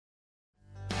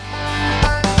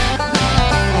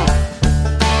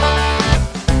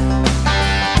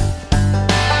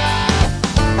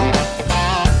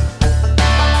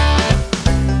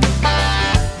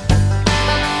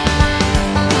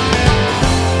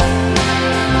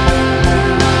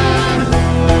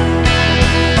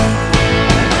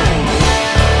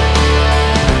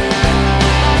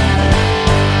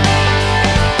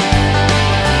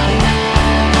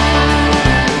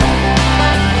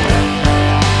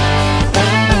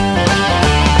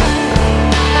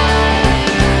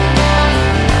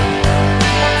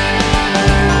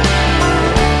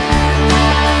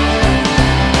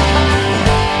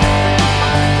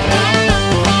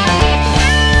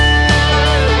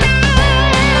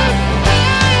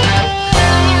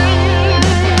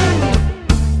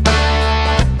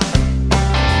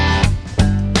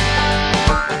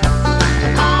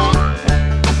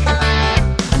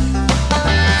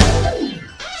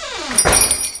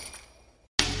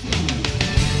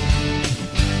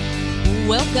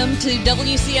Welcome to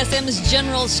WCSM's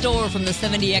General Store from the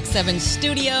 70X7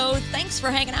 studio. Thanks for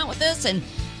hanging out with us, and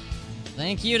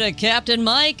thank you to Captain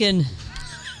Mike and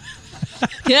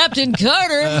Captain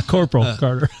Carter. Corporal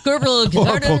Carter. Corporal Carter.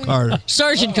 Corporal Carter.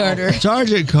 Sergeant Carter.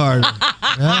 Sergeant Carter.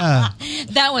 Yeah.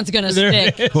 That one's going to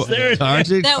stick.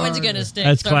 Sergeant That one's going to stick.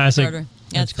 That's Sergeant classic. Carter.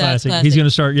 That's classic. He's going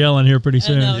to start yelling here pretty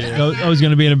soon. I was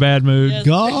going to be in a bad mood. Yes.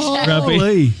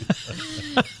 Golly.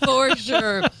 For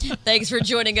sure. Thanks for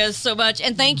joining us so much.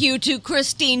 And thank you to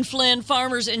Christine Flynn,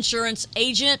 Farmers Insurance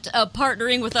Agent,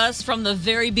 partnering with us from the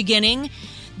very beginning.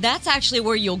 That's actually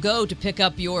where you'll go to pick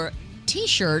up your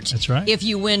T-shirt. That's right. If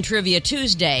you win Trivia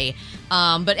Tuesday.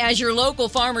 But as your local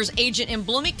Farmers Agent in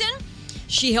Bloomington,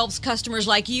 she helps customers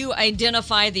like you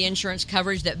identify the insurance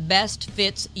coverage that best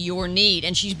fits your need.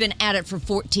 And she's been at it for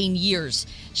 14 years.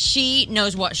 She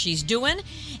knows what she's doing.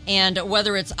 And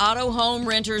whether it's auto, home,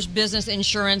 renters, business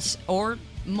insurance, or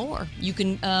more, you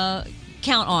can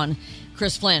count on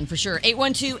Chris Flynn for sure.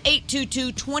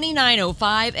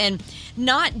 812-822-2905. And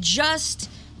not just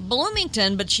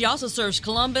Bloomington, but she also serves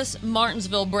Columbus,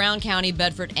 Martinsville, Brown County,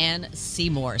 Bedford, and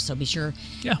Seymour. So be sure.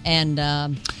 Yeah. And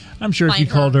I'm sure if you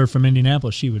called her from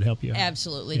Indianapolis, she would help you out.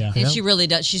 Absolutely. Yeah. And she really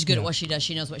does. She's good at what she does.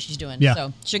 She knows what she's doing. Yeah.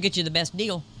 So she'll get you the best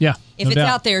deal. Yeah. If it's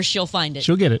out there, she'll find it.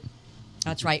 She'll get it.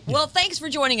 That's right. Well, thanks for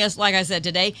joining us. Like I said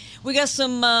today, we got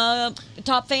some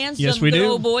top fans. Yes, some we good do.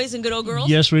 old boys and good old girls.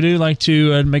 Yes, we do. Like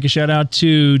to make a shout out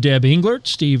to Deb Englert,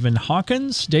 Stephen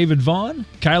Hawkins, David Vaughn,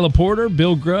 Kyla Porter,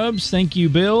 Bill Grubbs. Thank you,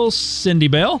 Bill. Cindy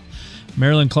Bell,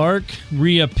 Marilyn Clark,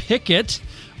 Rhea Pickett,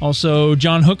 also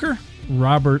John Hooker,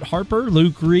 Robert Harper,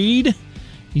 Luke Reed.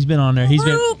 He's been on there.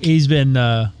 He's been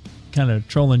kind of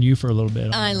trolling you for a little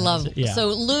bit. I love it. Yeah. So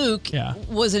Luke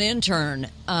was an intern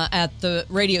at the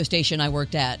radio station I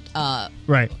worked at.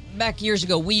 Right. Back years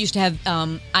ago, we used to have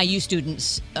IU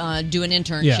students do an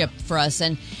internship for us.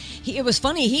 And it was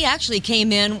funny. He actually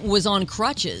came in, was on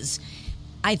crutches.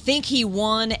 I think he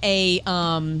won a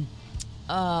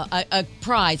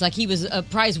prize, like he was a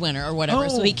prize winner or whatever.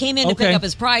 So he came in to pick up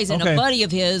his prize, and a buddy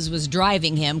of his was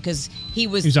driving him because he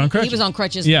was on crutches. He was on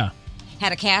crutches. Yeah.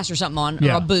 Had a cast or something on,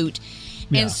 or a boot.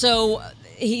 And so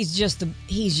he's just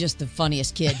the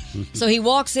funniest kid. So he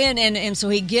walks in and so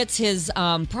he gets his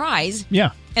prize.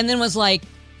 Yeah. And then was like,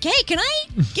 "Hey, can I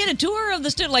get a tour of the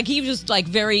studio?" Like he was just like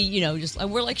very, just like,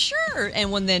 we're like, "Sure."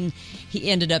 And then he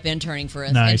ended up interning for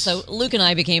us. Nice. And so Luke and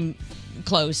I became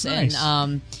close. Nice.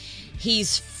 And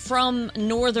he's from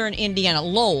northern Indiana,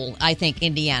 Lowell, I think,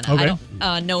 Indiana. Okay. I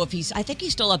don't know if I think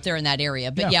he's still up there in that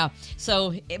area. But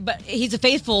so, but he's a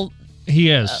faithful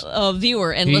He is a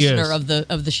viewer and listener of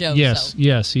the show. Yes,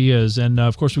 yes, he is. And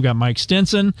of course, we've got Mike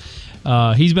Stinson.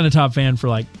 He's been a top fan for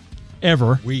like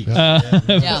ever.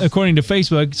 According to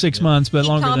Facebook, 6 months, but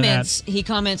longer than that. He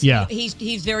comments. Yeah.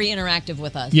 He's very interactive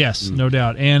with us. Yes, no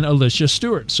doubt. And Alicia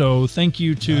Stewart. So thank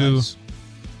you to.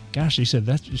 Gosh, he said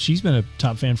that she's been a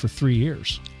top fan for 3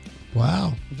 years.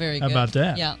 Wow. Very good. How about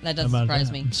that? Yeah, that does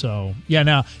surprise me. So,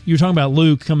 now you were talking about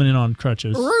Luke coming in on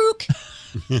crutches. Rook.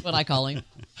 That's what I call him.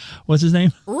 What's his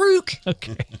name? Rook.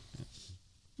 Okay.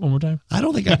 One more time. I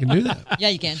don't think I can do that. Yeah,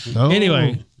 you can. No.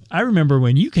 Anyway, I remember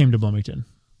when you came to Bloomington,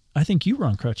 I think you were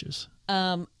on crutches.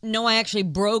 No, I actually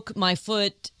broke my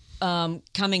foot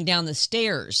coming down the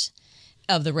stairs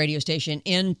of the radio station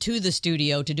into the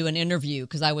studio to do an interview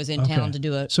because I was in town to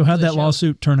do a. So how'd that show.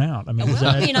 lawsuit turn out? I mean,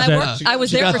 I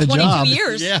was there for 22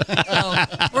 years. Yeah. So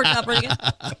worked out pretty good.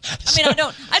 I mean,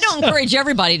 I don't encourage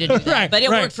everybody to do that, but it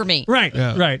worked for me. Right,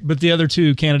 right. But the other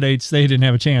two candidates, they didn't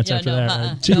have a chance after that.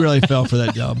 Right? She really fell for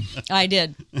that job. I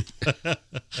did.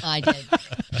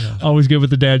 Always good with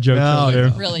the dad jokes over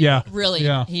there. Really, really.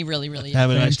 Yeah. He really is.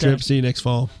 Have a nice trip. See you next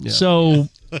fall. Yeah. So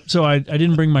I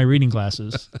didn't bring my reading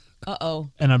glasses. Uh-oh.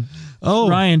 And I'm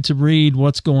trying to read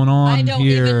what's going on here. I don't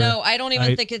even know. I don't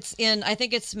even think it's in. I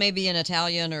think it's maybe in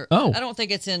Italian or. I don't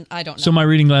think it's in. I don't know. So my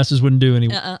reading glasses wouldn't do any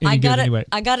good anyway.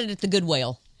 I got it at the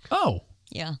Goodwill. Oh.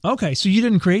 Yeah. Okay, so you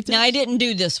didn't create this? No, I didn't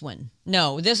do this one.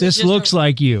 No, this looks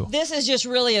like you. This is just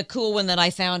really a cool one that I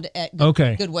found at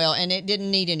Goodwill, and it didn't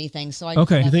need anything. So you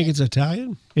think it's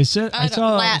Italian? Is it? I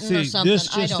saw Latin or something.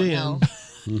 I don't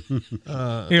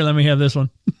know. Here, let me have this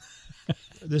one.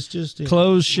 This just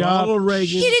close shop. Ronald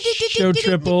Reagan show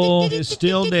triple is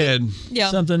still dead. Yeah,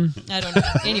 something. I don't know.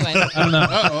 Anyway, I don't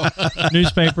know.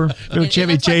 Newspaper.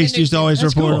 Chevy Chase used to always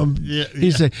report them. Yeah.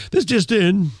 He'd say, "This just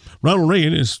in: Ronald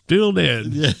Reagan is still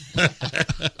dead." Yeah.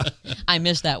 I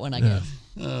missed that one. I guess.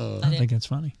 I think that's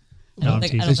funny.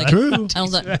 It's true.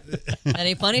 That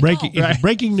ain't funny.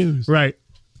 Breaking news. Right.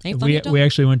 Ain't funny we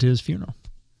actually went to his funeral.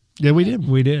 Yeah, we did.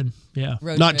 We did. Yeah.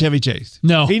 Road Not trip. Chevy Chase.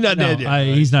 No, he's not no, dead yet.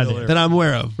 he's not dead. That I'm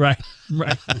aware of. Right.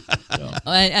 Right.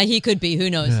 He could be. Who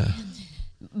knows? Yeah.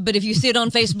 But if you see it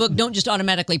on Facebook, don't just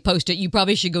automatically post it. You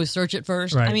probably should go search it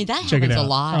first. Right. I mean, that Check it happens a out.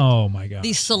 lot. Oh my God.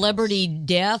 These celebrity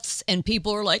deaths, and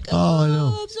people are like, I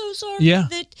know. I'm so sorry Yeah.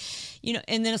 that,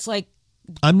 and then it's like,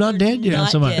 I'm not dead yet.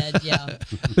 not so much. dead. Yeah.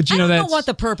 But I don't know that's what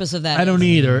the purpose of that I don't is.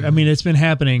 either. I mean, it's been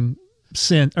happening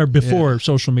since or before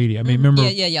social media. I mean, remember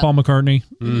Yeah. Paul McCartney,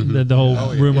 the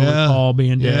whole rumor Yeah. of Paul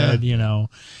being Yeah. dead.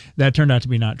 That turned out to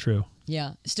be not true.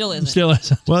 Yeah. Still isn't. Still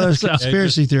isn't. Well, there's a So-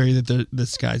 conspiracy theory that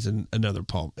this guy's another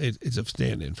Paul. It's a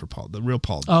stand-in for Paul, the real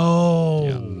Paul.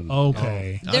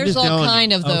 Okay. I'm There's just all telling you.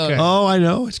 kind of those. Okay. Oh, I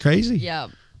know. It's crazy. Yeah.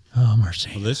 Oh mercy.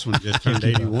 Well, this one just turned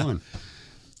 81.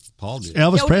 Paul did.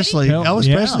 Elvis Yeah, Presley. Hell, Elvis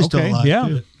yeah, Presley's still okay, alive. yeah.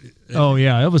 too. Oh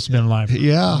yeah, Elvis has been alive for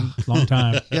Yeah. a long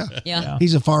time. Yeah. Yeah.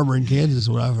 He's a farmer in Kansas,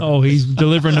 what I've heard. Oh, he's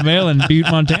delivering the mail in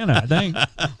Butte, Montana, I think.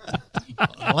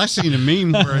 Well, I seen a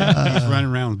meme where he's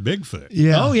running around with Bigfoot.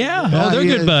 Yeah. Oh yeah. Oh, they're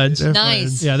good buds. They're Nice.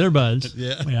 friends. Yeah, they're buds.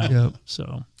 Yeah. Yeah. Yep.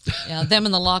 So Yeah. Them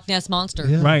and the Loch Ness Monster.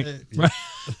 Yeah. right. Right.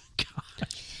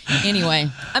 Anyway,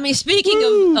 I mean,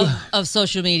 speaking of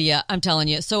social media, I'm telling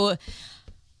you. So,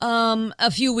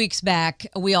 a few weeks back,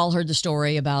 we all heard the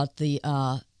story about the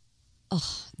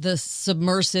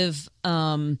submersive,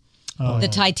 the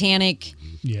Titanic.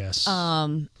 Yes.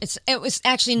 It was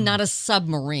actually not a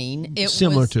submarine. It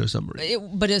Similar was, to a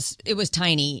submarine. but it was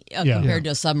tiny Yeah. compared to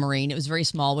a submarine. It was very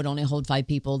small, would only hold 5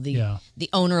 people. The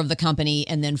owner of the company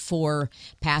and then 4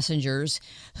 passengers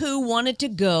who wanted to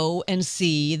go and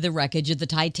see the wreckage of the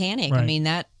Titanic. I Right. mean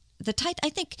I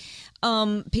think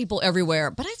people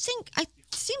everywhere, but I think it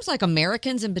seems like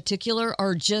Americans in particular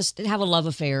are just have a love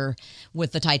affair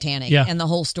with the Titanic Yeah. and the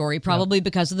whole story, probably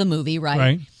because of the movie, right?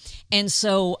 Right. And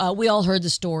so we all heard the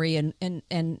story and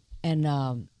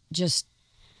just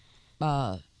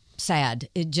sad.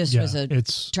 It just was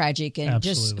it's tragic and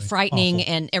just absolutely frightening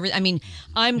awful. and everything. I mean,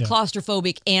 I'm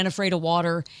claustrophobic and afraid of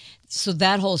water. So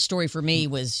that whole story for me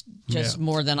was just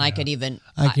more than I could even.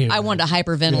 can't I wanted to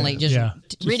hyperventilate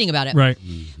just reading about it. Right.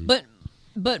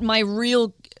 But my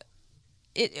real,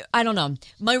 I don't know.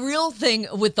 My real thing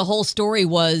with the whole story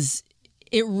was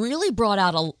it really brought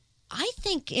out I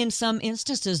think in some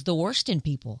instances the worst in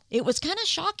people. It was kind of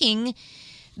shocking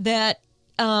that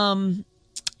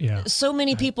so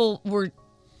many people were.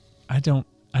 I don't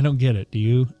get it. Do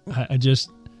you? I just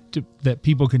that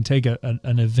people can take an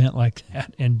event like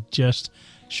that and just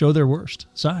show their worst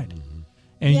side,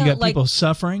 and you got people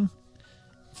suffering.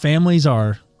 Families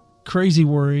are crazy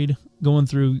worried, going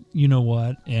through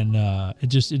what, and it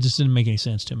just didn't make any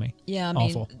sense to me. Yeah, I mean,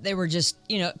 awful. they were just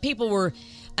people were.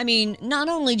 I mean, not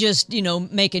only just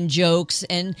making jokes,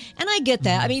 and I get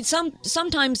that. I mean,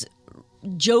 sometimes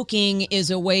joking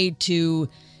is a way to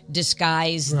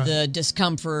disguise the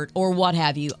discomfort or what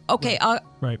have you. Okay,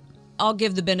 I'll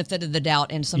give the benefit of the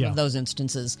doubt in some of those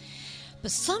instances,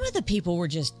 but some of the people were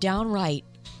just downright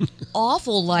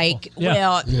awful. Like,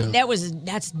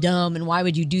 that's dumb, and why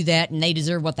would you do that? And they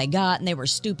deserve what they got, and they were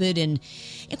stupid. And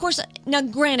of course, now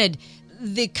granted,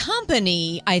 the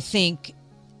company I think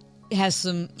has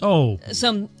some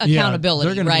accountability.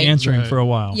 They're going right? to be answering for a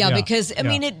while. Yeah, because I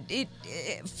mean, it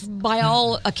by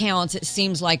all accounts, it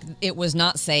seems like it was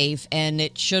not safe, and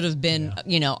it should have been.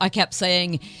 I kept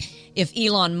saying, if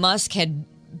Elon Musk had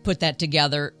put that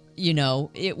together,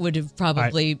 it would have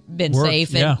probably been worked.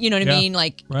 safe, and you know what I Yeah. mean,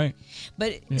 like. Right.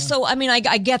 But so I mean,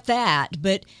 I get that,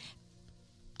 but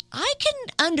I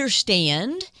can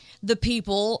understand the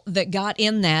people that got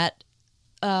in that.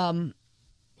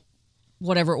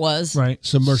 Whatever it was, Right.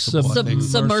 Submersible.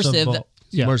 Submersive.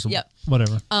 Yeah. Submersible. Yep.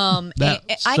 Whatever. I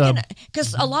can,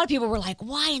 because a lot of people were like,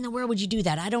 "Why in the world would you do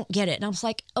that? I don't get it." And I was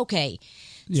like, "Okay,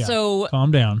 Yeah. so,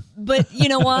 Calm down. but you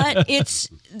know what?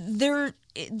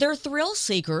 They're thrill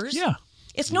seekers. Yeah.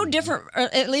 It's no different,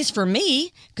 at least for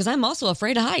me, because I'm also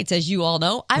afraid of heights, as you all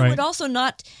know. I Right. would also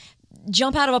not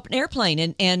jump out of an airplane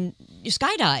and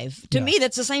skydive. To me,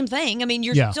 that's the same thing. I mean,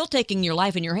 you're still taking your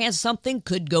life in your hands. Something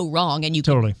could go wrong, and you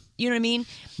Totally. you know what I mean?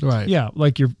 Right. Yeah,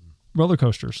 like your roller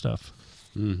coaster stuff.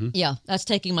 Yeah, that's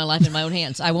taking my life in my own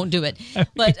hands. I won't do it.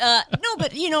 But no,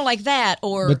 but like that,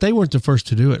 or But they weren't the first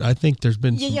to do it. I think there's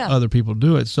been some other people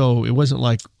do it. So it wasn't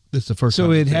like it's the first time.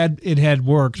 So it had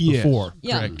worked Yes. before.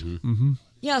 yeah. Correct.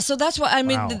 Yeah, so that's what I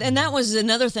mean, Wow. and that was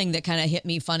another thing that kind of hit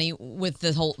me funny with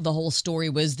the whole story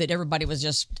was that everybody was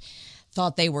just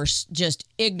thought they were just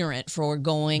ignorant for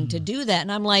going to do that,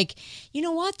 and I'm like, you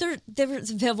know what?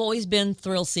 They've always been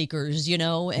thrill seekers,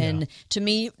 and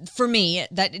for me,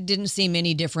 that didn't seem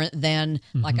any different than,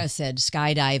 like I said,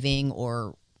 skydiving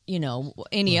or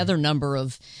any other number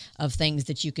of things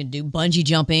that you can do, bungee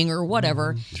jumping or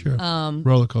whatever. Sure.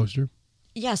 Roller coaster.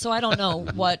 Yeah, so I don't know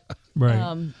what.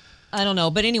 Right. I don't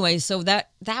know, but anyway, so that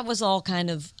was all kind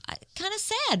of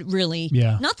sad, really.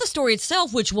 Yeah. Not the story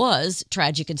itself, which was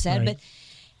tragic and sad, Right.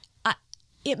 but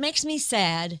it makes me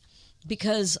sad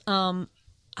because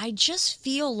I just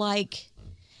feel like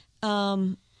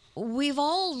we've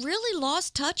all really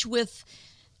lost touch with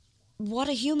what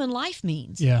a human life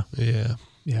means. Yeah. Yeah.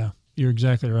 Yeah. You're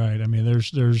exactly right. I mean,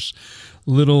 there's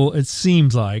little. It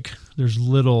seems like there's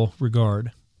little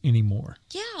regard anymore.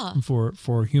 Yeah.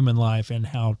 For human life and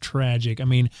how tragic. I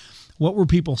mean, what were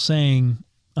people saying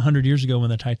 100 years ago when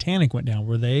the Titanic went down?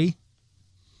 Were they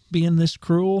being this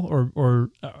cruel, or or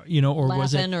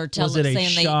was it Laughing or was it a saying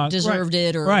shock? they deserved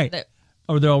it, or right?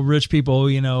 Or they're all rich people,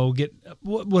 get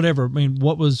whatever. I mean,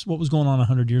 what was going on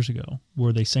 100 years ago?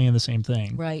 Were they saying the same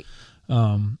thing? right.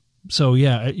 So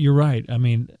yeah, you're right. I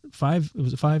mean,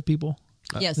 was it five people?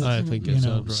 Yes. I think that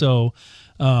sounds right. So.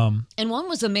 And one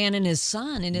was a man and his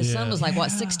son, and his son was like,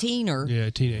 16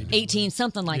 or teenager. 18,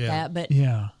 something like Yeah. that. But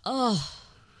Yeah.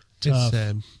 It's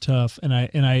sad. Tough. And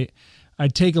I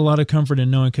take a lot of comfort in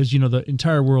knowing, because the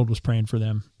entire world was praying for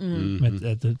them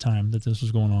at the time that this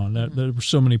was going on. There were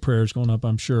so many prayers going up,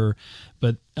 I'm sure.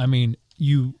 But I mean,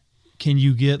 can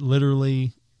you get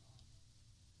literally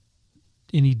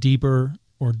any deeper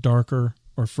or darker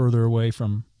or further away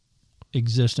from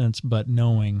existence, but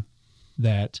knowing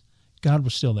that God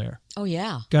was still there. oh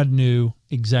yeah, God knew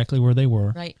exactly where they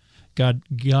were. right.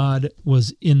 God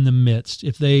was in the midst.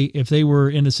 If they were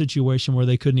in a situation where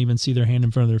they couldn't even see their hand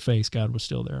in front of their face, God was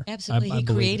still there. Absolutely, I he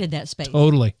believe created it. that space.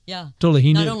 Totally. Yeah, Totally.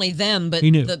 He not knew. only them, but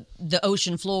He knew. the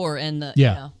ocean floor and the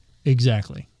Yeah.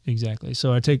 Exactly.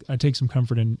 So I take some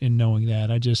comfort in knowing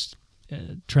that. I just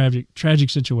tragic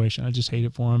situation. I just hate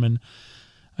it for them, and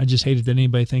I just hate it that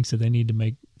anybody thinks that they need to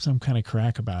make some kind of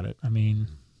crack about it. I mean,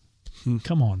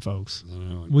 come on, folks.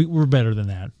 We're better than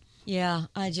that. Yeah,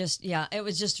 it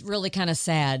was just really kind of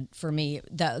sad for me,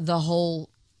 the whole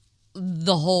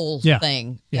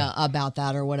thing about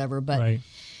that or whatever. But Right.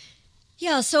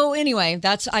 yeah, so anyway,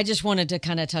 I just wanted to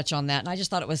kind of touch on that, and I just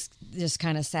thought it was just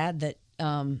kind of sad that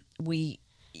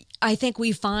I think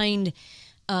we find,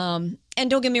 and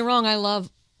don't get me wrong, I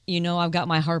love, I've got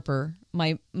my Harper,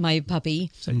 my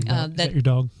puppy. Is that your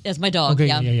dog? That's my dog. Okay.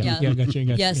 Yeah. Yeah. Gotcha.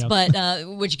 Yes, yeah.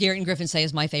 but which Garrett and Griffin say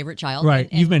is my favorite child. Right.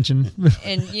 And, You've mentioned.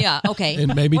 And yeah, okay.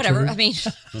 And maybe whatever. true. I mean,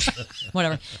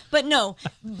 whatever. But no.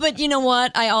 But you know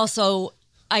what?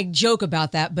 I joke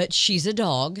about that. But she's a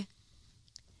dog.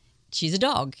 She's a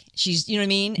dog. She's, you know what I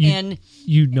mean? And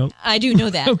I do know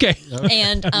that. Okay.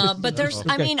 And but there's,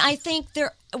 I mean, I think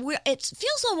it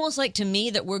feels almost like to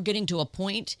me that we're getting to a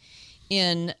point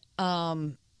in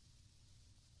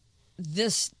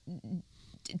this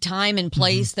time and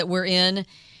place that we're in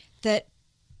that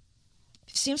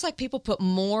seems like people put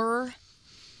more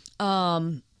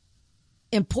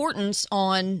importance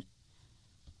on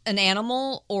an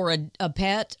animal or a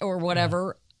pet or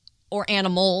whatever, or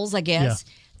animals, I guess,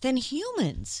 than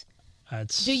humans.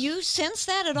 Do you sense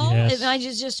that at all? Yes. I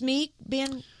just me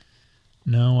being...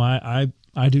 No,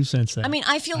 I do sense that. I mean,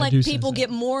 I feel like do sense people that. get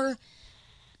more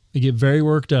They get very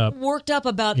worked up.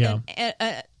 about Yeah.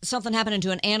 something happening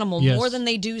to an animal Yes. more than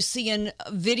they do seeing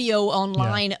video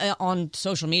online on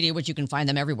social media, which you can find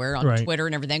them everywhere on Right. Twitter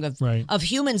and everything Right. of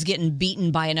humans getting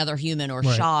beaten by another human or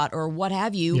Right. shot or what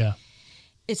have you. Yeah.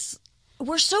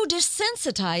 We're so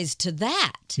desensitized to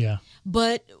that. Yeah.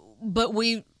 But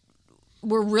we're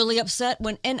really upset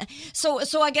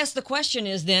so I guess the question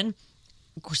is then,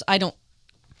 of course,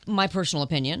 my personal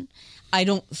opinion, I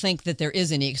don't think that there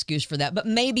is any excuse for that, but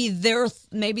maybe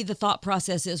the thought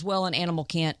process is, well, an animal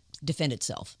can't defend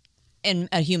itself and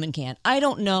a human can't. I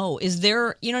don't know. Is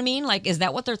there, you know what I mean? Like, is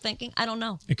that what they're thinking? I don't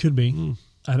know. It could be.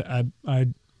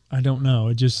 I don't know.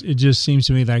 It just seems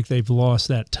to me like they've lost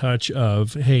that touch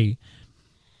of, hey,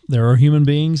 there are human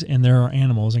beings and there are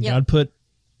animals, and Yep. God put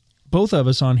both of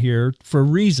us on here for a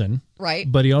reason. Right.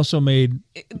 But he also made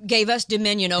Gave us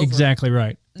dominion over exactly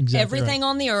right. Exactly everything right.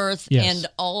 on the earth Yes. and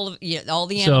all the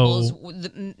So- animals,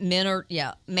 the men are,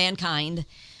 mankind.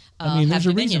 I mean, there's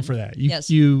have a reason dominion. for that. Yes.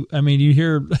 You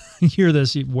hear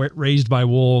this raised by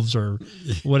wolves or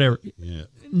whatever. Yeah.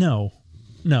 No,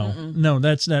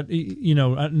 that's not,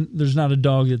 there's not a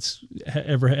dog that's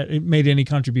ever made any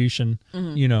contribution,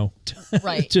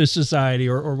 Right. to society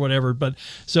or whatever. But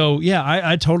so, yeah,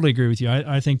 I totally agree with you.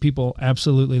 I think people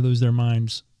absolutely lose their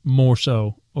minds more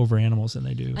so over animals than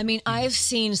they do. I mean, I've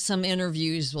seen some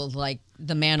interviews with like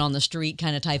the man on the street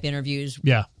kind of type interviews.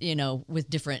 Yeah. With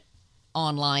different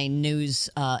online news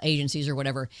agencies or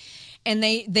whatever, and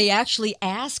they actually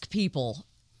ask people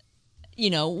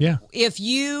Yeah. if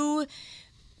your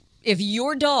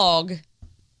dog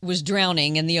was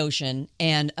drowning in the ocean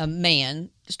and a man,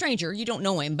 a stranger, you don't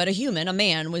know him, but a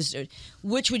man was,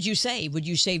 which would you save? Would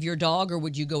you save your dog or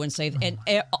would you go and save? And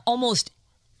almost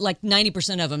like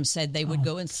 90% of them said they would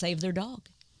go and save their dog.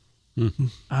 Mm-hmm.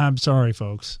 I'm sorry,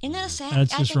 folks. Isn't that sad?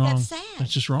 That's I just think wrong. that's sad.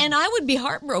 That's just wrong. And I would be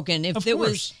heartbroken if it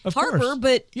was Harper,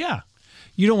 but yeah,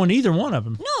 you don't want either one of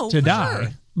them to die.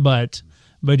 Sure.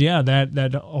 But yeah,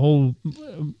 that whole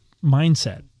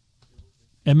mindset,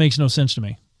 it makes no sense to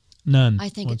me. None I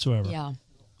think whatsoever. Yeah.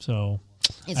 So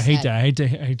It's I hate sad. that. I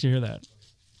hate to hear that.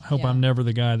 I hope I'm never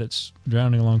the guy that's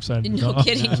drowning alongside the No dog.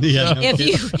 kidding. Yeah, no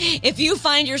If you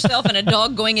find yourself and a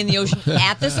dog going in the ocean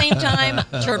at the same time,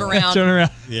 turn around. Turn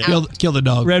around. Yeah. Kill the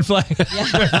dog. Red flag.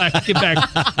 Red flag. Get back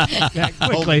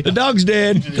quickly. The dog's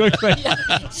dead. Quickly.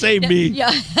 Save me. Yeah.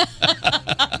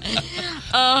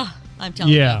 I'm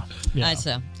telling you. Yeah.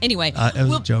 Anyway, it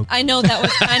was a joke. I know that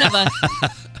was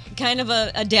kind of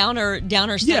a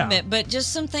downer segment, but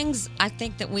just some things I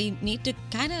think that we need to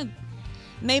kind of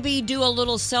maybe do a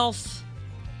little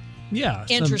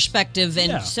introspective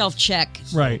and self-check.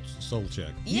 Right. Soul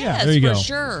check. Yes, there you for go.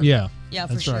 sure. Yeah. Yeah,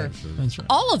 for That's sure. right. That's right.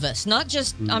 All of us, not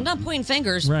just, I'm not pointing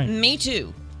fingers. Right. Me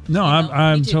too. No,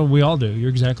 I'm told we all do.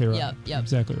 You're exactly right. Yep.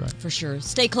 Exactly right. For sure.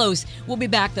 Stay close. We'll be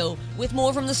back, though, with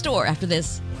more from the store after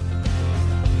this.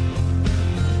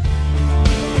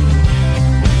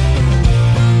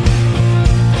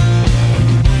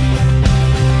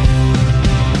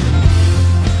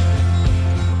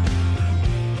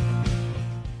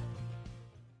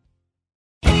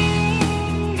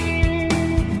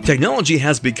 Technology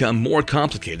has become more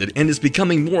complicated and is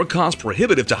becoming more cost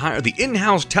prohibitive to hire the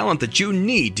in-house talent that you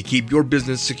need to keep your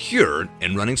business secure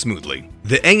and running smoothly.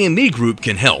 The AME Group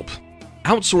can help.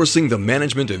 Outsourcing the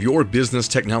management of your business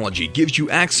technology gives you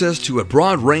access to a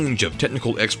broad range of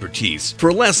technical expertise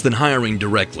for less than hiring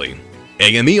directly.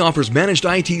 AME offers managed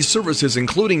IT services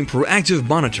including proactive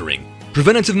monitoring,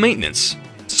 preventative maintenance,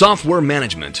 software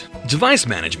management, device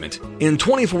management, and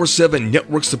 24/7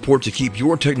 network support to keep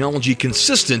your technology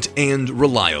consistent and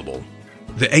reliable.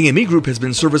 The AME Group has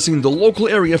been servicing the local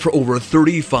area for over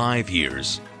 35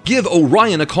 years. Give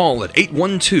Orion a call at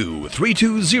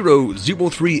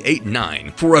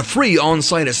 812-320-0389 for a free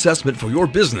on-site assessment for your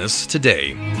business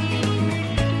today.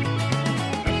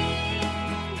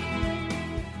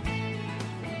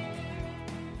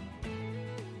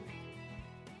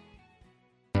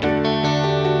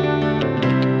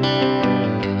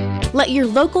 Let your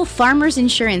local Farmers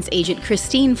Insurance agent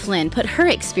Christine Flynn put her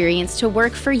experience to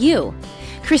work for you.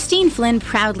 Christine Flynn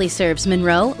proudly serves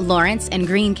Monroe, Lawrence, and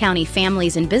Greene County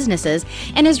families and businesses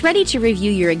and is ready to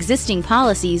review your existing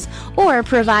policies or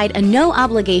provide a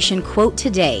no-obligation quote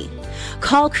today.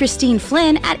 Call Christine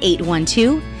Flynn at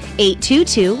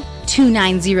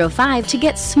 812-822-2905 to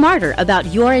get smarter about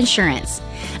your insurance.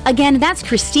 Again, that's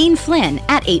Christine Flynn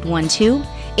at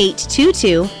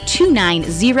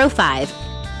 812-822-2905.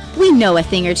 We know a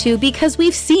thing or two because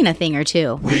we've seen a thing or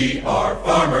two. We are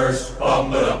farmers.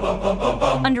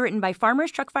 Bum-ba-dum-bum-bum-bum. Underwritten by Farmers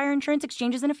Truck Fire Insurance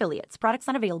Exchanges and Affiliates. Products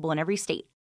not available in every state.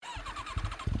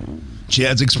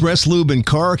 Chad's Express Lube and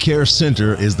Car Care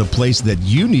Center is the place that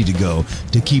you need to go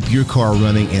to keep your car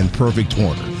running in perfect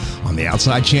order. On the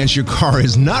outside chance your car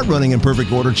is not running in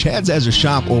perfect order, Chad's has a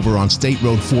shop over on State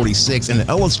Road 46 in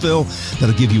Ellisville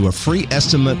that'll give you a free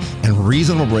estimate and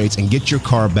reasonable rates and get your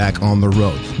car back on the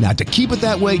road. Now, to keep it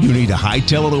that way, you need to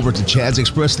hightail it over to Chad's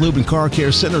Express Lube and Car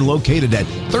Care Center located at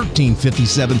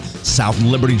 1357 South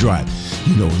Liberty Drive.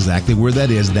 You know exactly where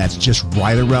that is. That's just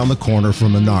right around the corner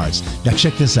from Menards. Now,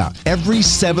 check this out. Every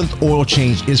seventh oil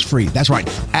change is free. That's right.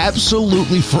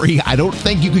 Absolutely free. I don't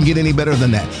think you can get any better than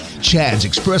that. Chad's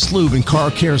Express Lube and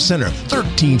Car Care Center,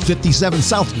 1357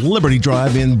 South Liberty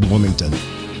Drive in Bloomington.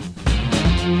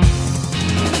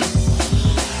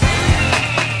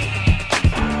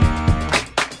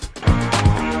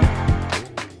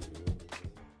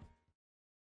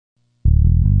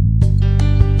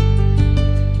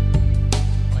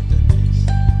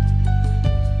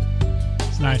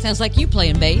 Nice. Sounds like you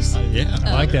playing bass. Yeah.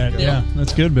 I like that. Bill. Yeah,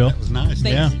 that's good, Bill. That was nice.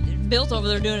 Bass. Yeah. Bill's over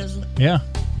there doing his. Yeah,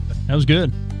 that was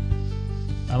good.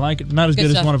 I like it. Not as Good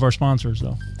good as stuff. one of our sponsors,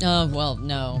 though. Oh well,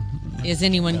 no. Is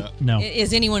anyone No.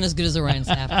 Is anyone as good as Orion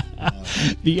Staff?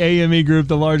 The AME Group,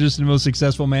 the largest and most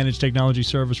successful managed technology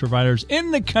service providers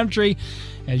in the country.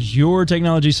 As your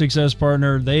technology success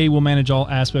partner, they will manage all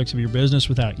aspects of your business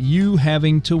without you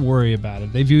having to worry about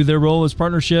it. They view their role as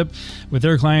partnership with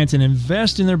their clients and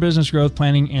invest in their business growth,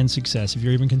 planning, and success. If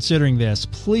you're even considering this,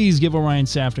 please give Orion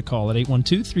Saft a call at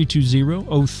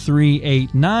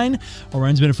 812-320-0389.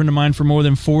 Orion's been a friend of mine for more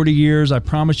than 40 years. I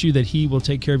promise you that he will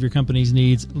take care of your company's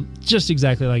needs just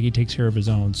exactly like he takes care of his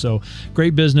own. So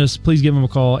great business. Please give him a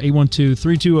call,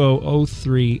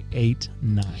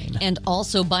 812-320-0389. And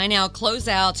also buy now, close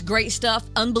out. Great stuff,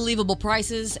 unbelievable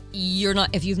prices.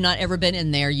 If you've not ever been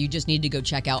in there, you just need to go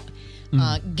check out,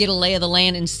 get a lay of the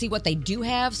land and see what they do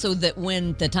have, so that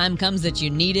when the time comes that you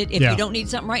need it, if you don't need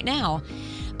something right now,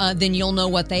 then you'll know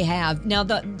what they have. Now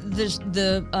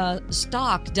the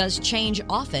stock does change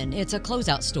often. It's a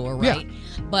closeout store, right? Yeah.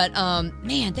 But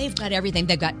man, they've got everything.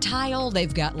 They've got tile.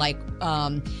 They've got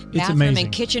bathroom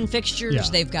and kitchen fixtures. Yeah.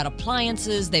 They've got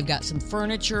appliances. They've got some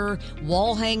furniture,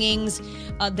 wall hangings.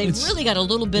 They've really got a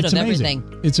little bit of everything.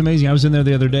 It's amazing. I was in there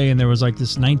the other day, and there was like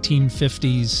this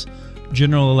 1950s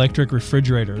General Electric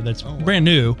refrigerator that's brand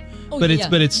new. But it's a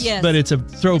throwback. It's a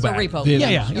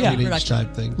repo.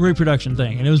 Type thing. Reproduction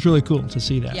thing. And it was really cool to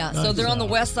see that. Yeah, so they're on the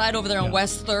west side over there on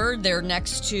West 3rd. They're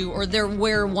next to, or they're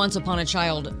where Once Upon a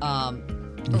Child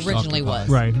originally was.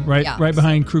 Right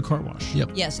behind Crew Car Wash. Yep.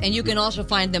 Yes, and you can also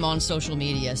find them on social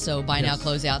media. So Buy Now,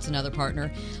 Close Out's another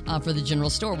partner for the General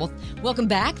Store. Well, welcome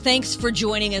back. Thanks for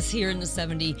joining us here in the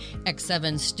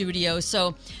 70X7 studio.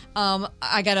 So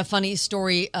I got a funny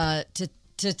story to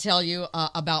tell you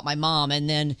about my mom, and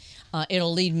then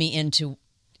it'll lead me into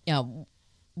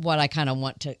what I kind of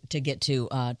want to get to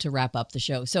wrap up the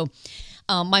show. So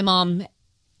my mom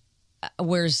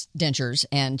wears dentures,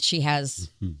 and she has,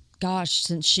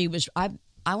 since she was, I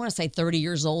want to say 30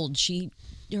 years old,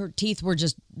 her teeth were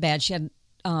just bad. She had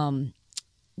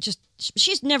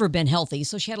she's never been healthy,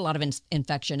 so she had a lot of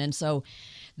infection. And so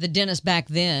the dentist back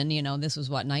then, this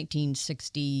was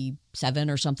 1967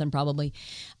 or something probably,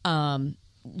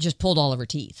 just pulled all of her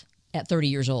teeth at 30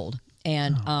 years old.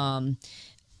 And one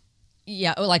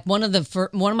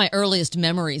of my earliest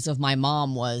memories of my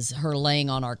mom was her laying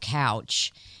on our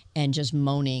couch and just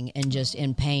moaning and just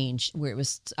in pain, where it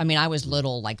was, I was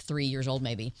little, like 3 years old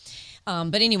maybe.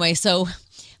 But anyway,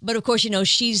 but of course,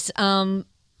 she's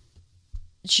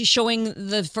showing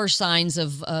the first signs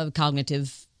of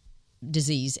cognitive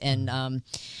disease. And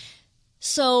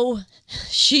so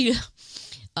she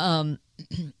had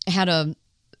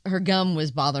her gum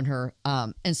was bothering her.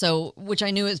 And so, which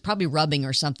I knew is probably rubbing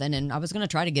or something. And I was going to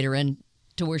try to get her in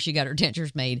to where she got her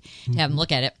dentures made to have them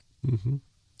look at it. Mm-hmm.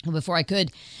 Before I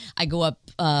could, I go up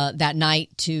that night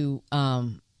to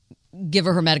give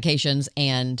her medications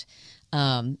and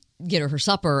get her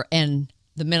supper. And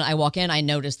the minute I walk in, I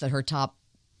notice that her top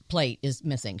plate is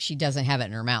missing. She doesn't have it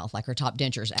in her mouth, like her top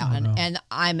denture's out. And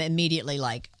I'm immediately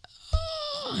like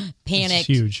panicked.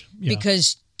 It's huge. Yeah.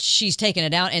 Because she's taken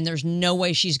it out and there's no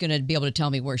way she's going to be able to tell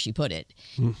me where she put it.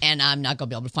 And I'm not going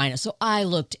to be able to find it. So I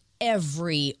looked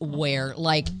everywhere,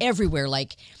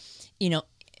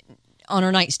 on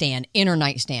her nightstand, in her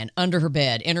nightstand, under her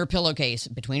bed, in her pillowcase,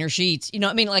 between her sheets,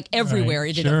 everywhere.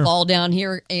 It didn't fall down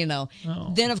here, Oh.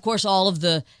 Then, of course, all of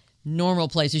the normal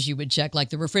places you would check, like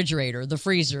the refrigerator, the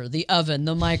freezer, the oven,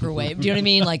 the microwave. Do you know what I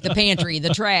mean? Like the pantry,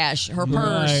 the trash, her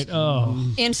purse,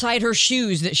 inside her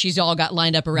shoes that she's all got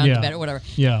lined up around the bed or whatever.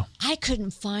 Yeah. I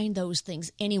couldn't find those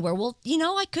things anywhere. Well,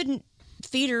 I couldn't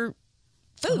feed her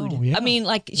food. Oh, yeah.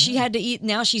 She had to eat.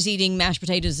 Now she's eating mashed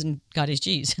potatoes and cottage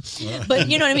cheese. But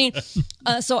you know what I mean?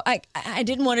 So I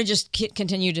didn't want to just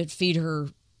continue to feed her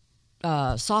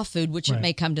soft food, which it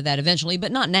may come to that eventually,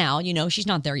 but not now. She's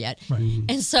not there yet. Right.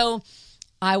 And so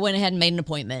I went ahead and made an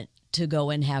appointment to go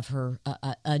and have her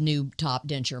a new top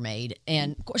denture made.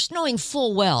 And of course, knowing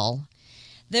full well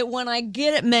that when I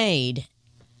get it made,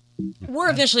 we're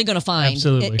eventually going to find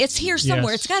it's here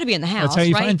somewhere. It's got to be in the house. That's how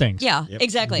you right? find things. Yeah,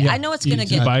 exactly. Yeah. I know it's going to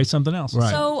get buy something else. Right.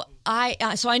 So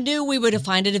I knew we would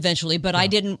find it eventually, but I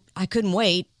couldn't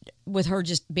wait with her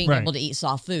just being able to eat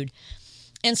soft food.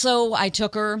 And so I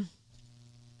took her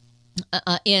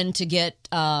in to get.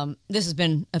 This has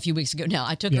been a few weeks ago now.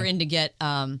 I took her in to get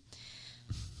her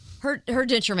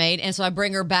denture made, and so I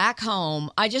bring her back home.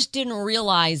 I just didn't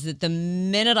realize that the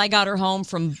minute I got her home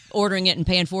from ordering it and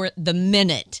paying for it, the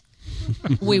minute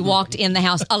we walked in the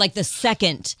house, the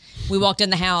second we walked in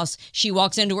the house, she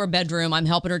walks into her bedroom. I'm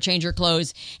helping her change her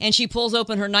clothes, and she pulls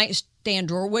open her nightstand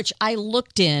drawer, which I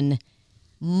looked in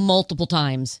multiple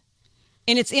times,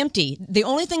 and it's empty. The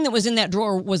only thing that was in that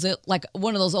drawer was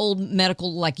one of those old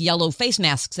medical yellow face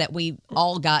masks that we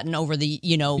all gotten over the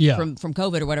from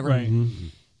COVID or whatever. Right.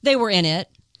 They were in it.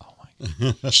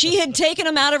 She had taken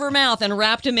him out of her mouth and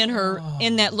wrapped him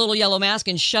in that little yellow mask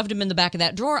and shoved him in the back of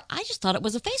that drawer. I just thought it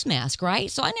was a face mask, right?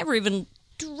 So I never even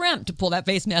dreamt to pull that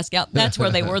face mask out. That's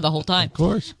where they were the whole time. Of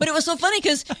course. But it was so funny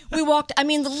because we walked,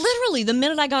 literally the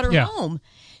minute I got her home,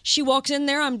 she walks in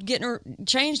there, I'm getting her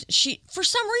changed. For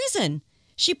some reason,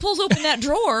 she pulls open that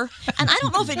drawer, and I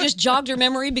don't know if it just jogged her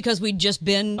memory because we'd just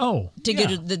been to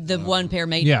get the one pair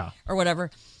made or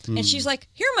whatever. And she's like,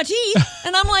 here are my teeth.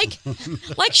 And I'm like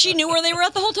she knew where they were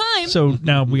at the whole time. So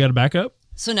now we got to back up?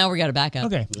 So now we got to back up.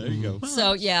 Okay. There you go.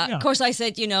 So, of course I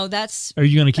said, that's... Are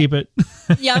you going to keep it?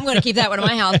 Yeah, I'm going to keep that one in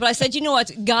my house. But I said, you know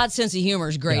what? God's sense of humor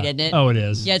is great, isn't it? Oh, it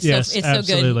is. Yeah, it's yes, so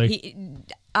absolutely.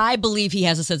 good. I believe he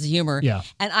has a sense of humor. Yeah.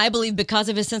 And I believe because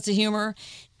of his sense of humor,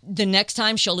 the next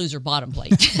time she'll lose her bottom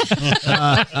plate.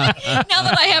 Now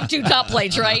that I have 2 top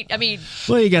plates, right? I mean...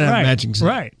 Well, you got to have matching set.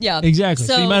 Right. Yeah. Exactly.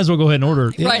 So you might as well go ahead and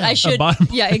order right, I should. a bottom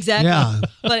plate. Yeah, exactly. Yeah.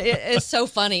 But it's so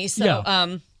funny. So,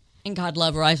 and God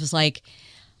love her, I was like,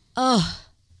 oh,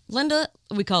 Linda,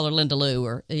 we call her Linda Lou,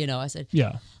 or, I said...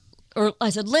 Yeah. Or I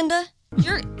said, Linda,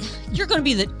 you're going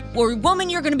to be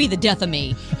woman, you're going to be the death of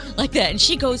me. Like that. And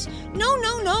she goes,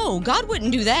 no, God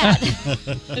wouldn't do that.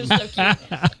 It was so cute.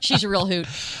 She's a real hoot.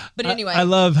 But anyway. I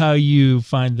love how you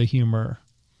find the humor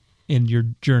in your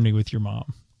journey with your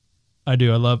mom. I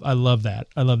do. I love that.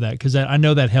 I love that because I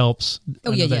know that helps.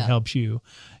 Oh, that helps you.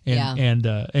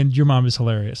 And your mom is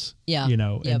hilarious. Yeah.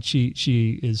 And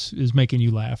she is making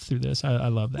you laugh through this. I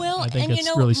love that. Well, I think and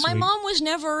that's really sweet. my mom was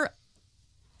never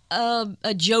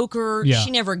a joker. Yeah.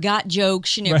 She never got jokes.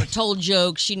 She never told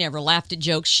jokes. She never laughed at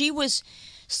jokes. She was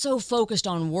so focused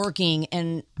on working,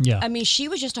 and I mean, she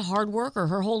was just a hard worker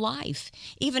her whole life.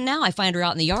 Even now, I find her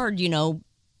out in the yard.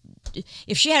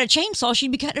 If she had a chainsaw,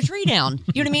 she'd be cutting a tree down.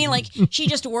 You know what I mean? Like, she's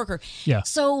just a worker. Yeah.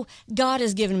 So God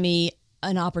has given me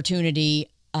an opportunity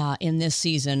in this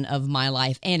season of my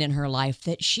life and in her life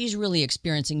that she's really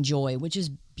experiencing joy, which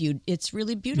is it's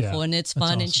really beautiful and it's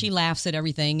fun, and she laughs at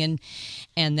everything, and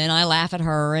then I laugh at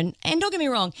her, and don't get me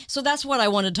wrong. So that's what I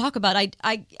wanted to talk about.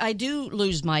 I do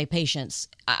lose my patience.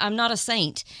 I'm not a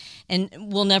saint, and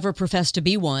will never profess to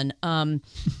be one.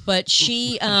 But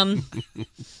she.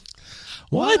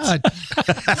 What? I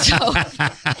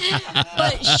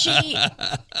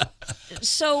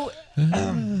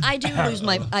do lose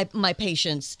my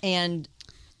patience, and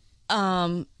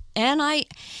I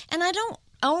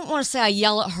don't want to say I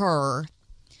yell at her.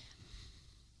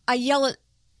 I yell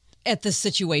at the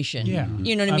situation. Yeah.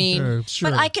 You know what I mean? Sure.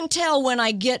 But I can tell when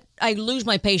I lose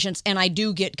my patience and I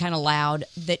do get kind of loud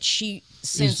that she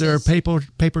senses. Is there a paper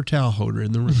towel holder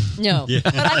in the room? No. Yeah.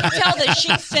 But I can tell that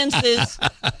she senses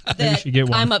that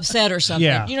I'm upset or something.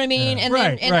 Yeah. You know what I mean? And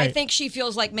I think she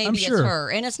feels like maybe it's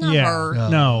her. And it's not her.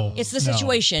 No. It's the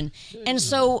situation. And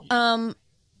so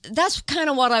that's kind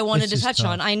of what I wanted to touch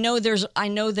on. I know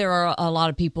there are a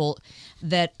lot of people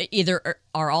that either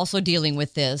are also dealing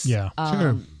with this. Yeah.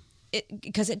 Sure.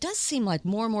 Because it does seem like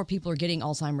more and more people are getting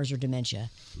Alzheimer's or dementia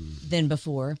than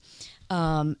before.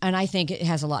 And I think it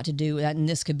has a lot to do with that, and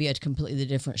this could be a completely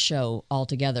different show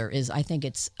altogether, I think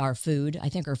it's our food. I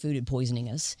think our food is poisoning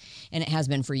us, and it has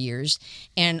been for years.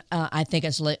 And I think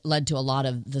it's led to a lot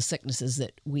of the sicknesses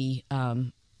that we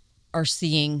are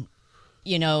seeing,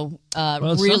 really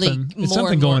it's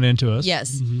something going into us.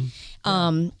 Yes.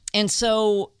 Mm-hmm. And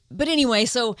so, but anyway,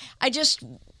 so I just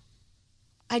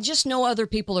know other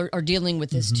people are dealing with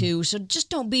this too. So just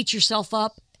don't beat yourself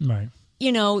up. Right.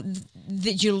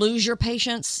 That you lose your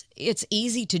patience. It's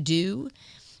easy to do,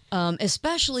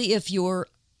 especially if you're,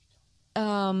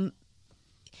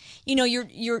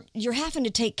 you're having to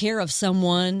take care of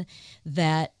someone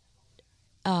that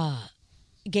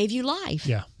gave you life.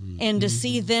 Yeah. And to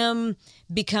see them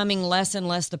becoming less and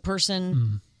less the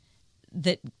person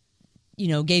that,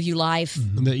 gave you life.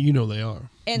 And that they are.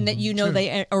 And that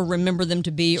they or remember them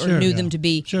to be or knew them to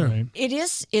be. Sure. Right.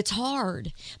 It's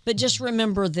hard. But just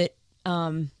remember that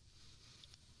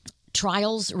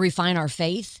trials refine our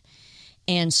faith.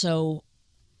 And so,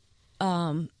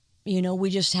 we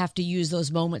just have to use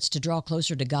those moments to draw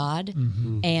closer to God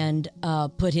and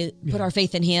put our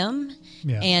faith in Him.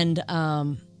 Yeah. And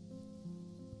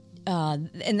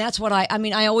that's what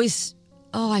I always,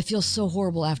 I feel so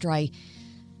horrible after I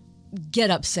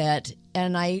get upset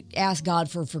and I ask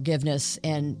God for forgiveness,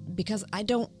 and because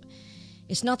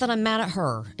it's not that I'm mad at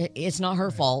her. It's not her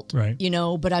fault, right?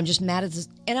 But I'm just mad at this,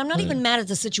 and I'm not even mad at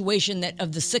the situation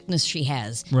of the sickness she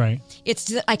has. Right. It's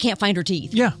that I can't find her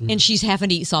teeth. Yeah. And she's having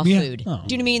to eat soft food. Oh.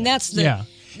 Do you know what I mean? That's the. Yeah.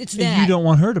 It's And that. you don't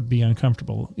want her to be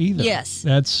uncomfortable either. Yes.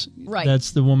 That's Right.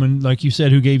 That's the woman, like you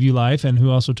said, who gave you life and who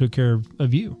also took care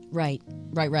of you. Right.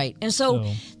 And so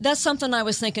that's something I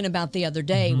was thinking about the other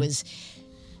day was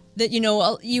that,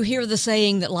 you hear the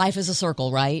saying that life is a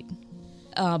circle, right?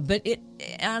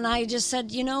 And I just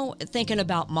said, thinking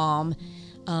about Mom,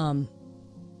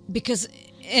 because,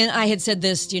 and I had said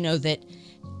this, that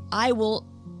I will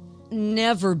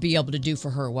never be able to do for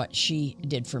her what she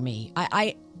did for me.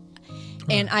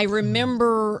 And I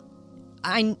remember,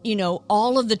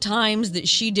 all of the times that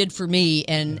she did for me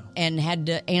and had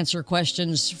to answer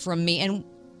questions from me. And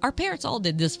our parents all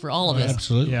did this for all of us.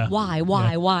 Absolutely. Yeah.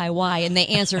 Why? And they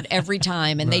answered every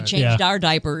time, and they changed our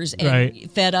diapers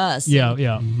and fed us.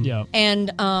 Yeah.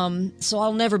 And so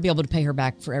I'll never be able to pay her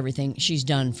back for everything she's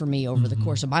done for me over the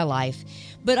course of my life.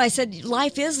 But I said,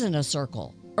 life isn't a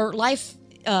circle. Or life,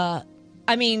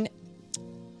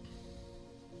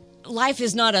 life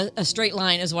is not a straight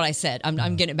line, is what I said.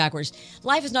 I'm getting it backwards.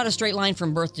 Life is not a straight line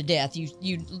from birth to death.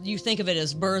 You think of it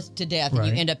as birth to death, and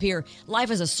you end up here.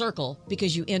 Life is a circle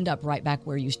because you end up right back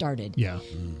where you started. Yeah.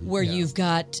 Where you've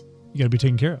got... You got to be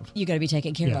taken care of. You got to be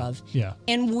taken care of. Yeah.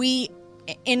 And we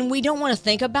don't want to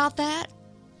think about that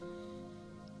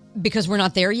because we're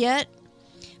not there yet.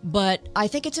 But I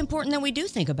think it's important that we do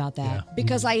think about that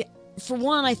because I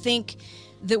think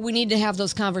that we need to have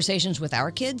those conversations with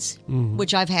our kids,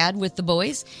 which I've had with the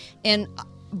boys.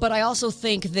 But I also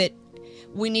think that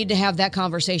we need to have that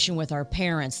conversation with our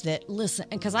parents that listen,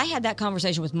 because I had that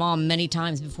conversation with Mom many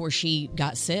times before she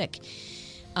got sick.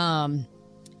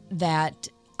 That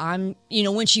I'm,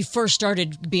 when she first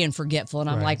started being forgetful, and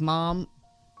I'm like, Mom,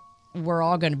 we're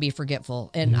all going to be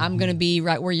forgetful, and I'm going to be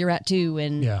right where you're at too.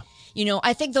 And,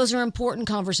 I think those are important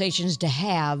conversations to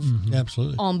have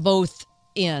Absolutely. on both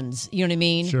ends. You know what I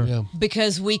mean? Sure. Yeah.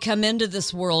 Because we come into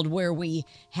this world where we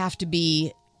have to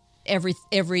be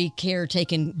every care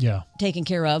taken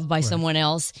care of by someone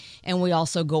else, and we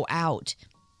also go out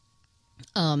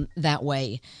that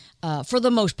way. For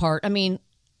the most part, I mean,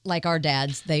 like our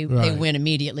dads, they win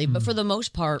immediately, but for the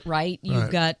most part,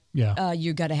 you've got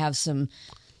to have some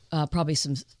probably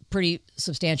some pretty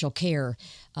substantial care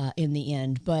in the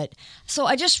end. But so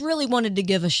I just really wanted to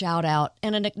give a shout out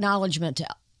and an acknowledgement to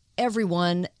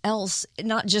everyone else,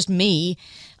 not just me.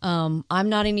 I'm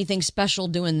not anything special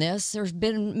doing this. There's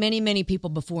been many, many people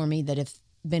before me that have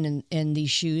been in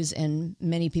these shoes, and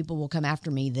many people will come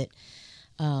after me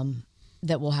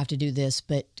that will have to do this.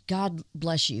 But God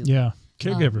bless you. Yeah.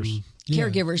 Caregivers.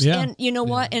 Caregivers. Yeah. And you know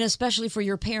what? And especially for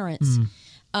your parents,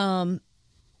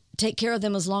 take care of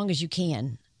them as long as you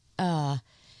can.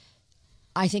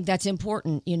 I think that's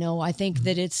important. I think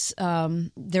that it's,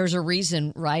 there's a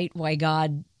reason, right, why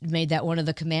God made that one of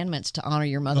the commandments to honor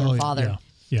your mother and father.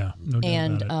 Yeah. No doubt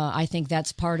And about it. I think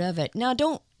that's part of it. Now,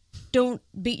 don't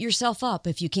beat yourself up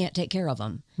if you can't take care of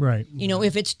them. Right.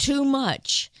 If it's too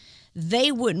much,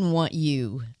 they wouldn't want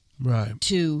you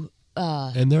to...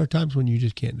 and there are times when you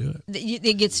just can't do it.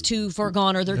 It gets too far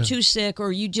gone, or they're too sick,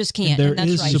 or you just can't. There and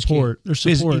that's is right. support. There's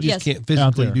support. You just can't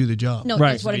physically there. do the job. No,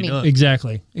 Right. that's what I mean.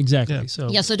 Exactly.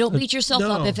 Yeah. So don't beat yourself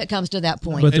up if it comes to that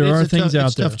point. But And there it's are a things out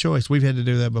it's a there. tough choice. We've had to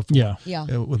do that before. Yeah.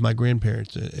 With my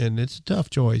grandparents, and it's a tough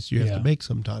choice you have to make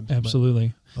sometimes. but,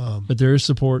 Absolutely. But there is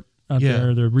support out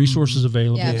there. There are resources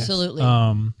available. Yeah, absolutely.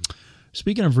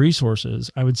 Speaking of resources,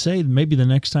 I would say maybe the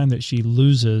next time that she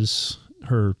loses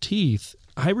her teeth,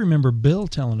 I remember Bill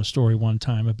telling a story one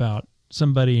time about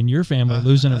somebody in your family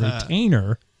losing a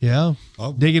retainer. Yeah.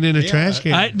 Digging in a trash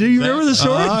can. Do you remember the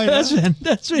story? Yeah.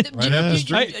 That's been Right up the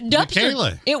street.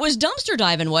 Dumpster. It was dumpster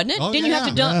diving, wasn't it? Oh, Didn't you have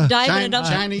to dive in a dumpster?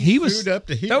 Chinese He was- food up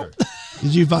to here.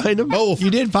 Did you find him? Both.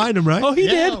 You did find him, right? Oh, he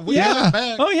did. We Yeah. got it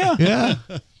back. Oh, yeah. Yeah.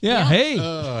 Yeah. Hey.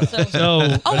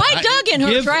 So. Oh, I dug in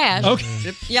her trash.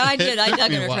 Okay. Yeah, I did. I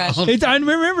dug in her trash. I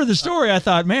remember the story. I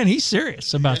thought, man, he's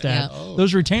serious about that. Yeah.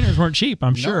 Those retainers weren't cheap,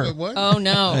 I'm No, sure. it wasn't. Oh,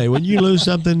 no. Hey, when you lose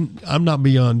something, I'm not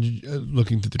beyond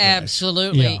looking through the trash.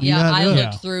 Absolutely. Yeah. Yeah, I Yeah.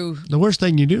 looked through. The worst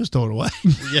thing you do is throw it away.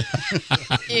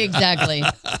 Exactly.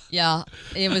 Yeah,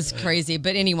 it was crazy.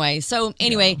 But anyway,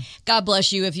 God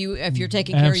bless you if you're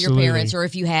taking care of your Absolutely. parents, or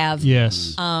if you have.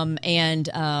 Yes.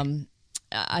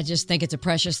 I just think it's a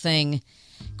precious thing.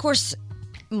 Of course,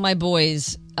 my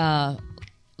boys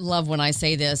love when I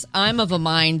say this. I'm of a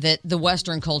mind that the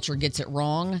Western culture gets it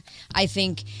wrong. I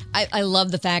think I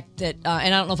love the fact that, and I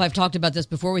don't know if I've talked about this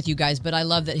before with you guys, but I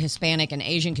love that Hispanic and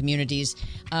Asian communities,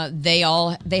 they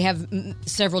have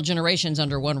several generations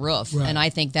under one roof, and I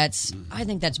think that's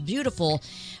beautiful.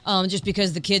 Just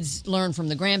because the kids learn from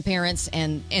the grandparents,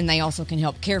 and they also can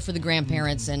help care for the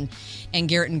grandparents, and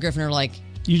Garrett and Griffin are like,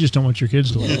 You just don't want your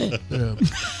kids to learn. Yeah.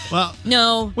 Well,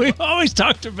 No. We've always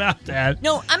talked about that.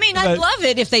 No, I mean, I'd But- love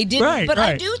it if they didn't, Right, but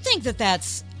I right. do think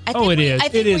that's... I Oh, think it we, is. I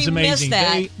think It is we miss amazing.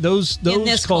 that Those in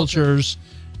this culture. cultures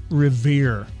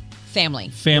revere family.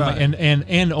 family Right.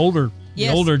 and older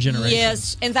Yes, the older generation.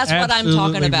 yes, and that's what I'm Absolutely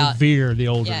talking about. Revere the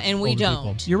older. Yeah, and we older don't.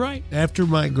 people. You're right. after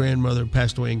my grandmother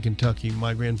passed away in Kentucky,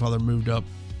 my grandfather moved up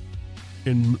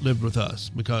and lived with us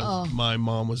because my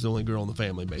mom was the only girl in the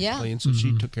family, basically. Yeah. And so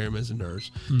she took care of him as a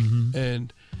nurse.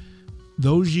 And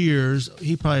those years,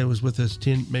 he probably was with us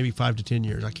 10, maybe 5 to 10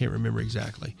 years. I can't remember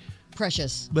exactly.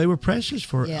 Precious. They were precious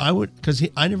for Yeah. I would because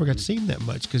I never got to see him that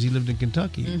much because he lived in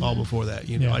Kentucky all before that.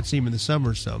 You know, Yeah. I'd see him in the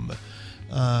summer some, but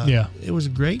Yeah. it was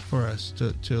great for us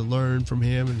to learn from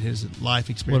him and his life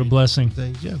experience. What a blessing.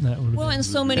 Things, yeah. That would have Well, been. and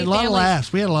so many And a lot of families...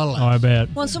 laughs. We had a lot of Oh, I laughs.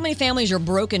 bet. Well, and so many families are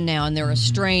broken now and they're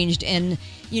estranged, and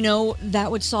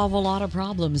that would solve a lot of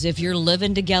problems if you're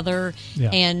living together.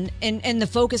 Yeah. And the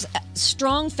focus,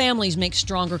 strong families make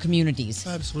stronger communities.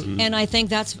 Absolutely. And I think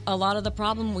that's a lot of the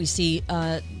problem we see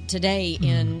today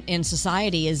in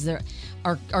society is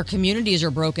our communities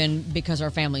are broken because our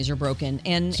families are broken,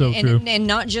 and So true. and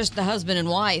not just the husband and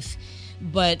wife,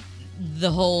 but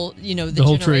the whole the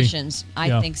whole tree. generations. I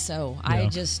Yeah. think so. Yeah. I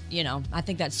just I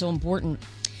think that's so important.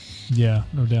 Yeah,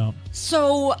 no doubt.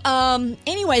 So,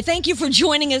 anyway, thank you for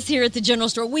joining us here at the General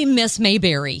Store. We miss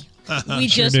Mayberry. We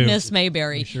Sure just do. miss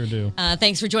Mayberry. We sure do.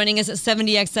 Thanks for joining us at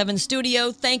 70X7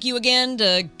 Studio. Thank you again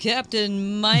to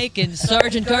Captain Mike and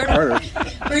Sergeant Carter.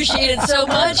 Appreciate it so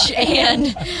much. And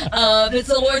if it's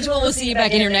the Lord's will, we'll see you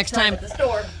back in here next time at the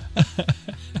store.